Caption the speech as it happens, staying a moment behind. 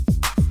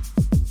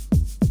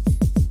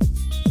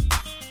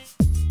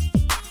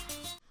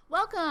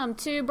welcome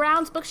to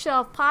Brown's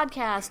Bookshelf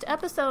Podcast,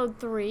 Episode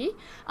 3.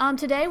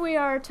 Today we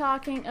are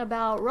talking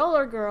about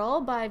Roller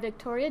Girl by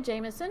Victoria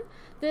Jameson.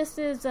 This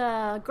is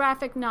a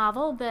graphic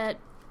novel that,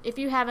 if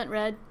you haven't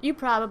read, you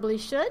probably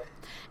should.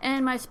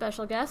 And my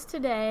special guest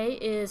today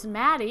is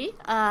Maddie,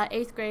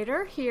 8th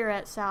grader here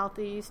at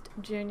Southeast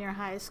Junior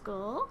High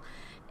School.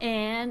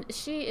 And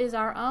she is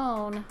our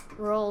own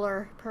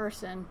roller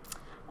person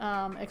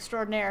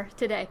extraordinaire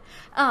today,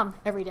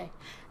 every day.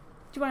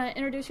 Do you want to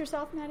introduce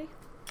yourself, Maddie?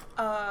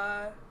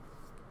 I'm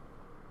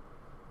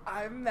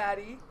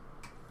Maddie.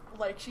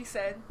 Like she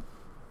said,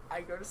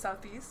 I go to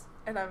Southeast,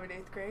 and I'm in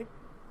 8th grade,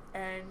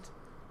 and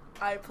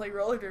I play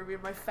roller derby,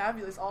 and my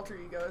fabulous alter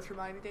ego is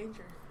Hermione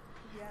Danger.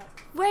 Yeah.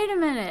 Wait a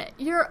minute.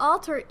 Your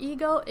alter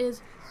ego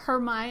is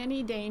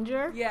Hermione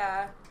Danger?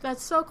 Yeah.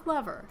 That's so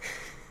clever.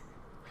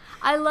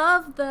 I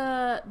love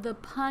the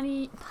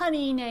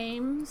punny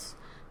names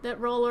that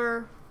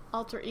roller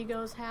alter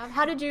egos have.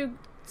 How did you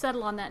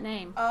settle on that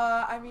name?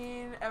 I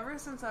mean, ever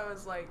since I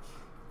was like,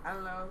 I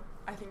don't know,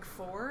 I think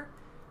 4,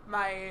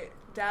 my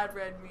dad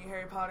read me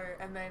Harry Potter,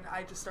 and then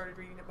I just started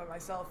reading it by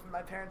myself, and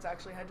my parents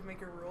actually had to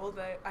make a rule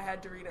that I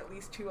had to read at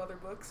least 2 other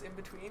books in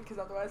between, because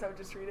otherwise I would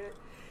just read it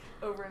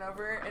over and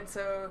over, and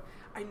so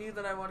I knew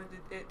that I wanted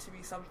it to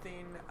be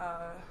something,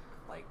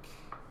 like,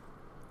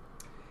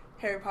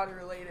 Harry Potter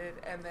related,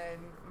 and then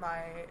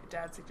my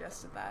dad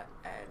suggested that,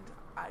 and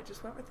I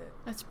just went with it.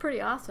 That's pretty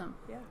awesome.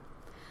 Yeah.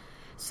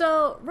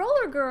 So,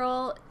 Roller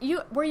Girl,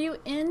 were you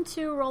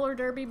into roller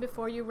derby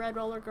before you read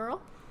Roller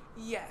Girl?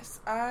 Yes,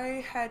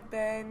 I had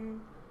been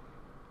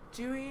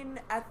doing,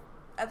 at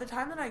the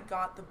time that I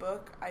got the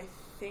book, I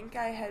think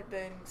I had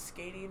been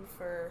skating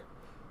for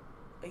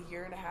a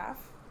year and a half.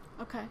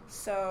 Okay.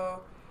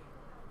 So,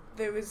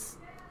 there was,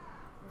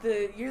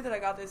 the year that I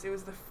got this, it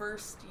was the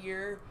first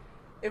year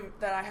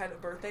that I had a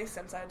birthday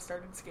since I had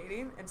started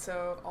skating, and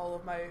so all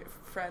of my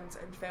friends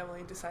and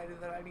family decided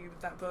that I needed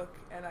that book,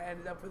 and I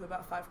ended up with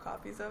about 5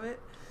 copies of it.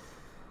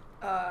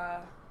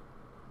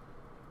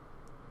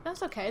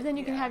 That's okay. Then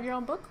you can have your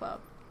own book club.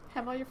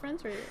 Have all your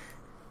friends read it.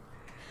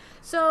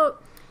 So,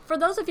 for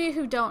those of you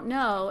who don't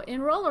know,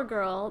 in Roller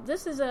Girl,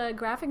 this is a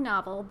graphic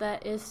novel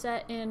that is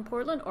set in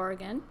Portland,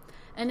 Oregon,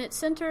 and it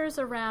centers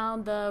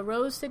around the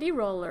Rose City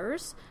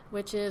Rollers,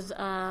 which is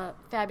a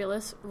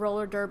fabulous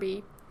roller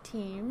derby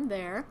team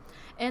there,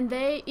 and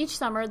each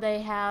summer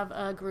they have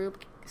a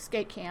group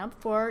skate camp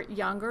for the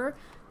younger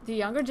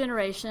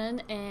generation,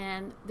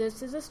 and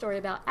this is a story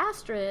about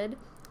Astrid,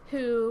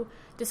 who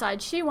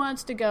decides she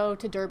wants to go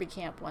to derby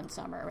camp one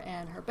summer,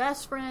 and her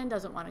best friend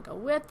doesn't want to go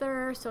with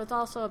her, so it's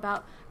also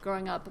about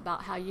growing up,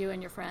 about how you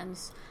and your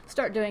friends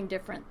start doing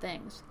different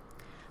things.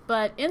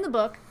 But in the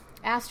book,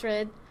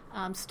 Astrid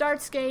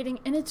starts skating,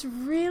 and it's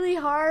really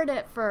hard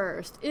at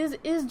first.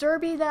 Is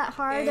derby that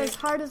hard, as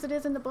hard as it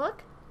is in the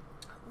book?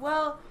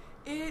 Well,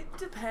 it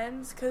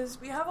depends, because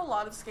we have a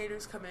lot of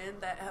skaters come in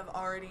that have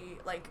already,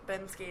 like,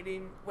 been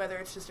skating, whether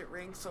it's just at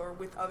rinks or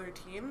with other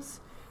teams,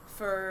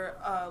 for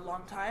a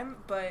long time,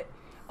 but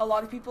a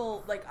lot of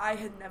people, like, I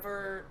had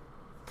never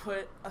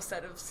put a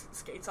set of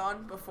skates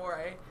on before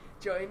I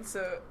joined,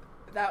 so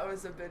that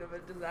was a bit of a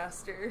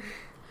disaster.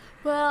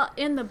 Well,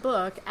 in the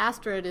book,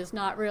 Astrid is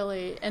not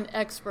really an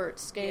expert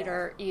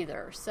skater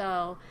either,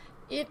 so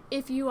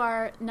if you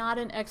are not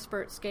an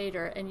expert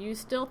skater and you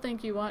still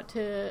think you want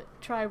to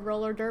try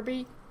roller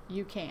derby,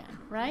 you can,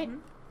 right?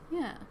 Mm-hmm.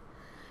 Yeah.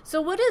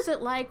 So what is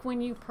it like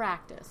when you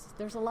practice?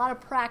 There's a lot of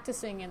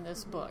practicing in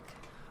this book.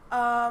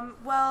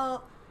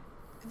 Well,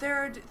 there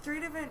are 3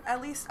 different,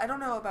 at least, I don't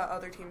know about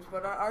other teams,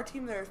 but on our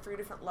team there are 3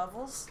 different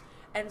levels,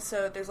 and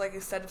so there's like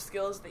a set of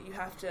skills that you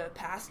have to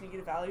pass and you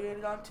get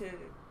evaluated on to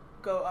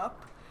go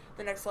up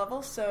the next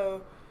level,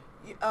 so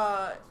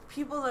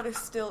people that are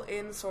still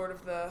in sort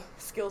of the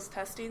skills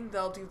testing,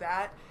 they'll do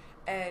that,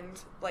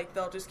 and like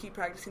they'll just keep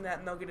practicing that,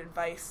 and they'll get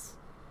advice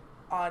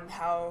on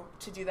how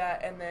to do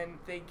that, and then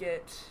they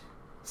get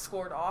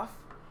scored off,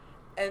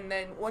 and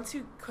then once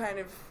you kind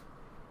of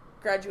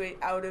graduate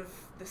out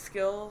of the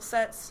skill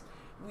sets,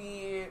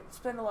 we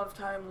spend a lot of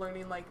time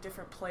learning like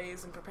different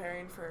plays and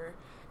preparing for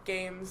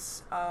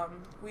games.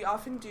 We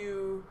often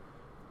do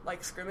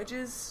like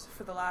scrimmages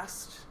for the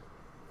last,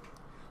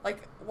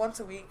 like,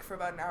 once a week for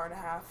about an hour and a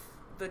half.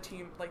 The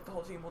team, like, the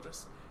whole team will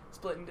just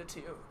split into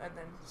 2 and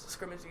then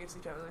scrimmage against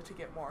each other to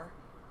get more,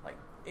 like,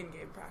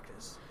 in-game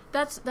practice.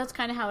 That's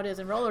kind of how it is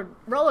in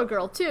Roller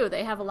Girl, too.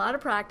 They have a lot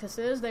of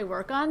practices. They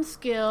work on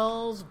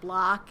skills,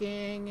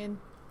 blocking and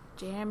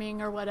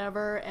jamming or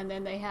whatever, and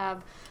then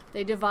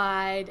they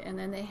divide, and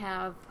then they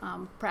have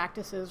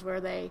practices where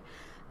they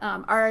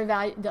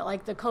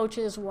like the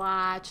coaches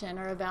watch and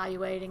are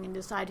evaluating and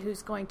decide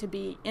who's going to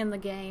be in the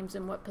games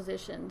and what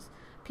positions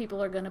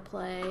people are going to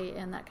play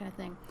and that kind of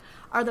thing.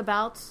 Are the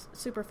bouts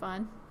super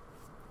fun?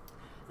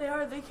 They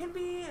are. They can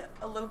be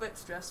a little bit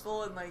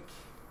stressful, and like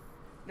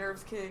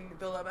nerves can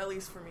build up, at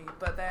least for me.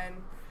 But then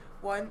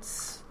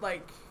once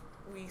like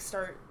we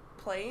start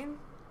playing,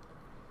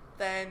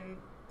 then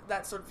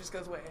that sort of just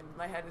goes away, and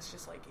my head is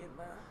just like in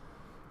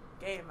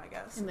the game, I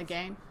guess. In the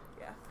game?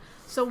 Yeah.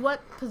 So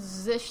what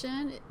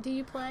position do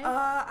you play?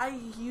 I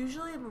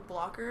usually am a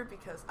blocker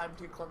because I'm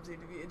too clumsy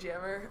to be a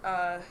jammer.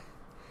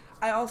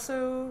 I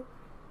also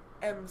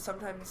am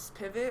sometimes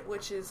pivot,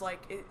 which is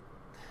like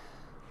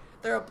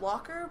they're a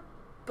blocker,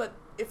 but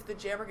if the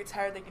jammer gets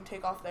tired, they can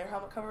take off their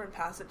helmet cover and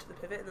pass it to the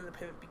pivot, and then the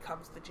pivot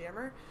becomes the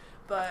jammer.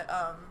 But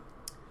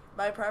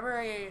my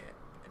primary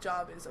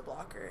job is a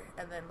blocker,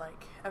 and then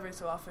like every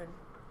so often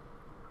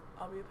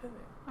I'll be a pivot.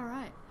 All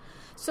right.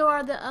 So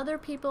are the other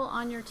people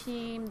on your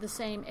team the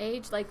same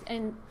age? Like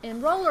in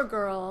Roller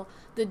Girl,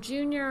 the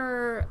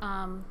junior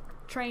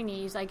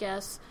trainees, I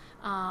guess,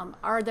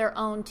 are their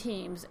own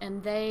teams,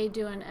 and they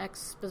do an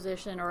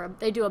exposition or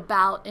they do a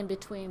bout in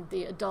between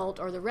the adult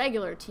or the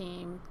regular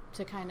team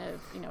to kind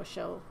of,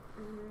 show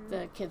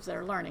the kids that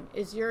are learning.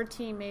 Is your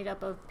team made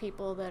up of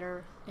people that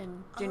are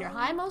in junior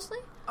high mostly?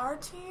 Our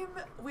team,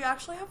 we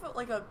actually have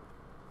like a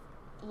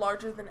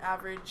larger than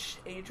average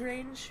age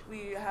range.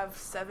 We have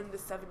 7 to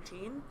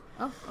 17.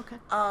 Oh, okay.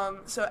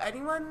 So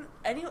anyone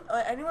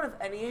of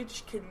any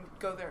age can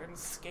go there and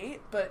skate,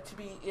 but to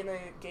be in a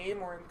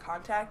game or in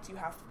contact, you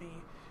have to be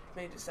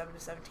made to 7 to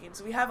 17.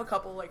 So we have a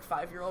couple like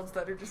 5-year-olds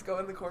that are just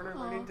going in the corner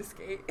learning to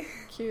skate.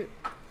 Cute.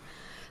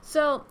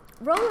 So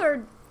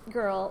Roller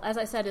Girl, as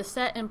I said, is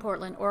set in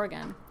Portland,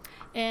 Oregon,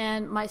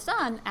 and my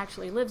son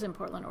actually lives in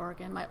Portland,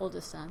 Oregon. My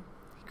oldest son.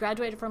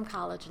 Graduated from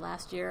college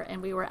last year,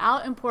 and we were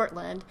out in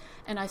Portland,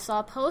 and I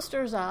saw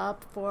posters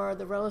up for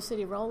the Roller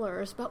City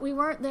Rollers, but we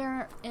weren't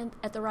there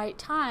at the right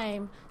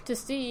time to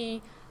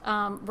see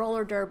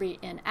roller derby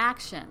in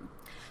action.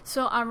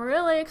 So I'm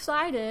really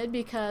excited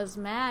because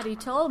Maddie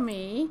told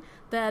me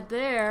that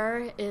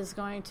there is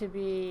going to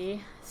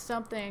be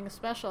something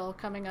special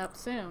coming up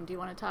soon. Do you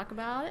want to talk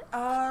about it?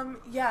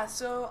 Yeah,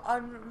 so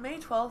on May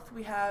 12th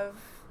we have,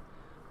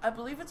 I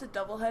believe it's a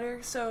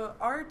doubleheader. So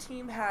our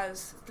team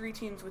has 3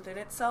 teams within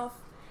itself.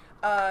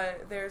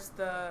 There's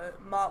the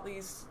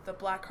Motleys, the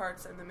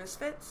Blackhearts, and the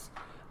Misfits.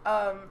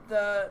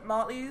 The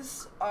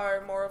Motleys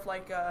are more of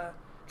like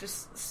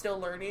just still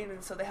learning,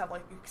 and so they have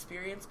like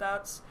experience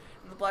bouts.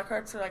 And the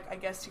Blackhearts are like, I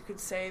guess you could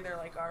say they're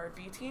like our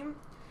B team.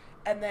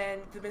 And then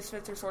the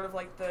Misfits are sort of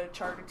like the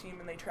charter team,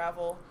 and they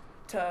travel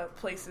to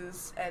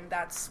places, and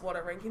that's what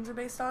our rankings are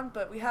based on.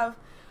 But we have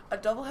a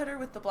doubleheader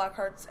with the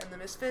Blackhearts and the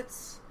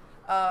Misfits.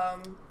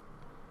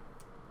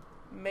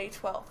 May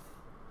 12th.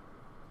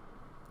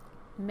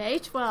 May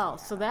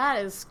 12th. So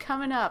that is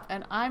coming up,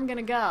 and I'm going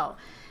to go.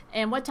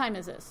 And what time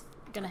is this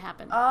going to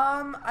happen?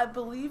 I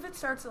believe it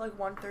starts at like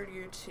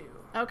 1:30 or 2.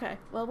 Okay.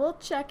 Well, we'll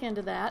check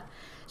into that.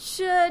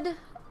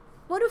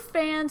 What do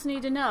fans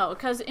need to know?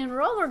 Because in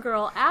Roller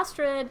Girl,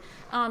 Astrid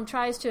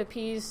tries to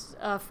appease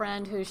a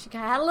friend who she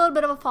had a little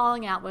bit of a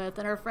falling out with,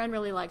 and her friend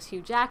really likes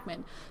Hugh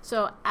Jackman.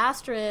 So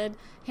Astrid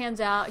hands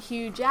out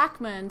Hugh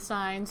Jackman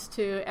signs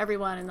to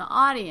everyone in the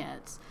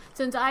audience.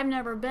 Since I've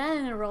never been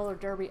in a roller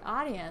derby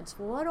audience,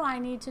 what do I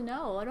need to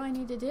know? What do I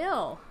need to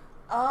do?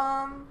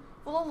 Well,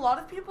 a lot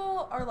of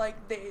people are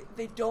like,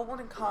 they don't want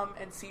to come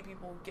and see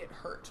people get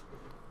hurt.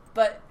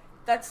 But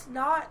that's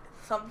not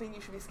something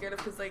you should be scared of,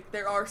 because like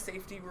there are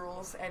safety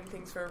rules and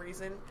things for a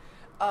reason.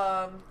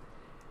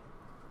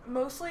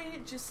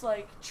 Mostly just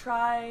like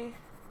try.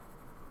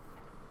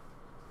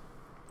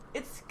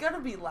 It's gonna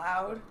be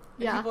loud.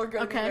 Yeah. People are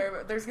gonna be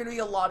there. There's gonna be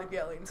a lot of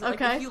yelling. So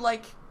like if you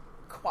like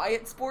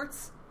quiet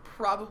sports,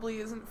 probably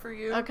isn't for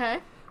you.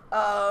 Okay.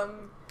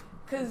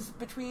 Because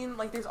between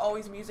like there's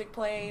always music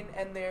playing,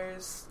 and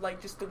there's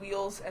like just the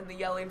wheels and the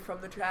yelling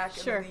from the track,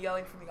 and then the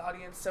yelling from the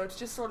audience. So it's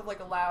just sort of like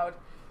a lot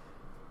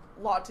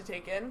to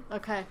take in.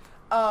 Okay.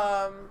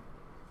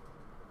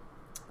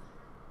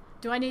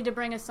 Do I need to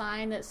bring a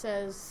sign that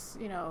says,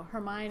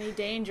 Hermione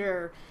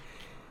danger,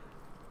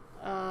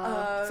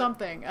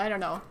 something? I don't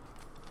know.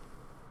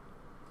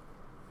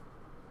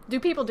 Do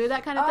people do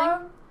that kind of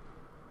thing?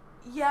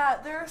 Yeah,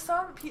 there are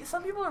some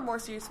people are more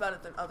serious about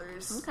it than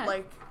others. Okay.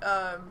 Like,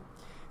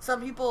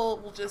 some people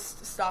will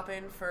just stop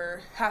in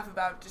for half a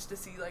bout just to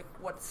see like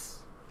what's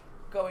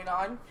going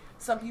on.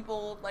 Some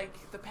people,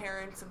 like the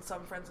parents and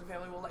some friends and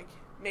family, will like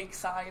make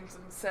signs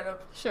and set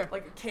up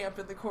like a camp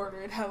in the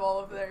corner and have all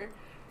of their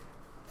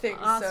things.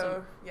 Awesome.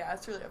 So yeah,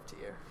 it's really up to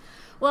you.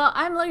 Well,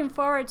 I'm looking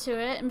forward to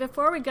it. And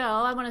before we go,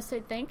 I want to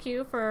say thank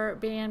you for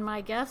being my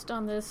guest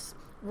on this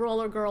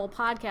Roller Girl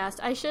podcast.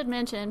 I should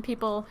mention,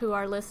 people who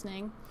are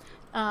listening,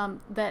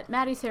 that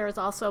Maddie's hair is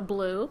also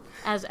blue,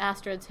 as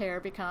Astrid's hair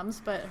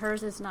becomes, but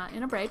hers is not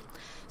in a braid.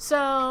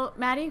 So,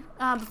 Maddie,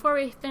 before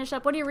we finish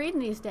up, what are you reading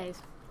these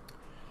days?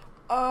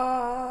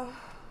 Let's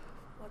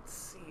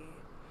see.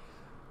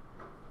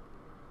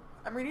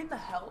 I'm reading The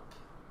Help.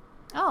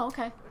 Oh,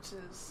 okay. Which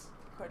is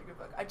quite a good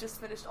book. I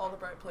just finished All the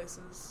Bright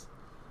Places,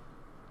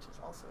 which is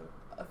also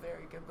a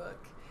very good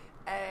book.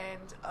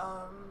 And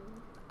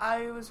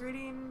I was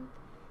reading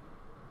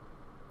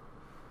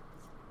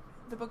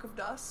The Book of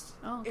Dust.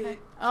 Oh, okay. It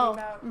came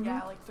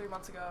out, like 3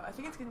 months ago. I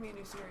think it's going to be a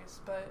new series,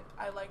 but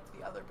I liked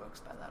the other books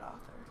by that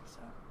author.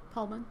 So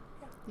Pullman?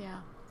 Yeah.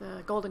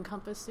 The Golden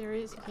Compass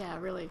series? Yeah,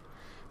 really.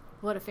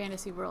 What a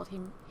fantasy world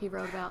he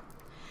wrote about.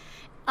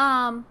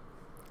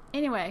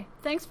 Anyway,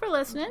 thanks for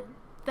listening.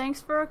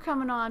 thanks for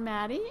coming on,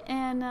 Maddie,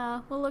 and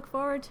we'll look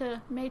forward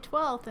to May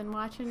 12th and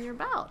watching your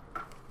bout.